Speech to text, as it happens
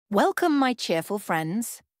Welcome, my cheerful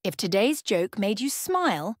friends. If today's joke made you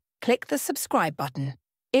smile, click the subscribe button.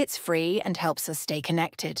 It's free and helps us stay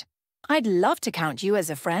connected. I'd love to count you as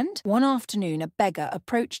a friend. One afternoon, a beggar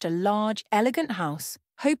approached a large, elegant house,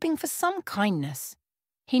 hoping for some kindness.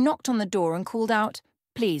 He knocked on the door and called out,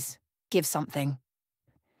 "Please, give something."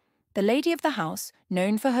 The lady of the house,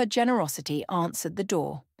 known for her generosity, answered the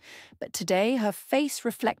door. But today her face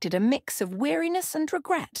reflected a mix of weariness and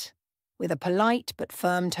regret. With a polite but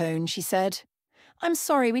firm tone, she said, "I'm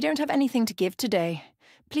sorry, we don't have anything to give today.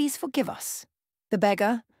 Please forgive us." The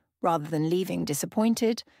beggar, rather than leaving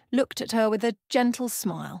disappointed, looked at her with a gentle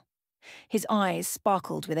smile. His eyes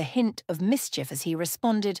sparkled with a hint of mischief as he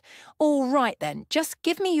responded, "All right then, just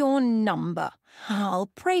give me your number.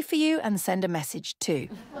 I'll pray for you and send a message too."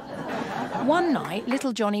 One night,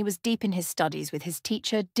 little Johnny was deep in his studies with his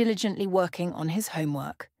teacher diligently working on his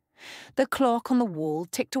homework. The clock on the wall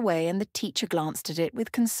ticked away and the teacher glanced at it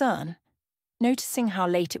with concern. Noticing how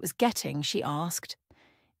late it was getting, she asked,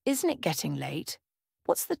 "Isn't it getting late?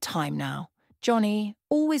 What's the time now?" Johnny,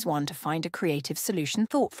 always one to find a creative solution,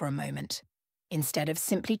 thought for a moment. Instead of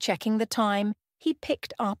simply checking the time, he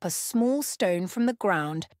picked up a small stone from the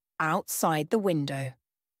ground outside the window.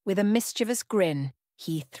 With a mischievous grin,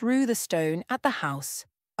 he threw the stone at the house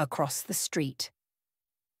across the street.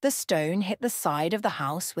 The stone hit the side of the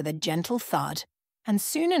house with a gentle thud, and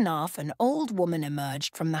soon enough an old woman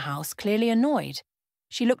emerged from the house, clearly annoyed.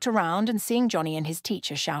 She looked around and, seeing Johnny and his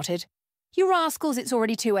teacher, shouted, "You rascals, it's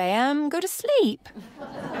already 2 a.m. Go to sleep."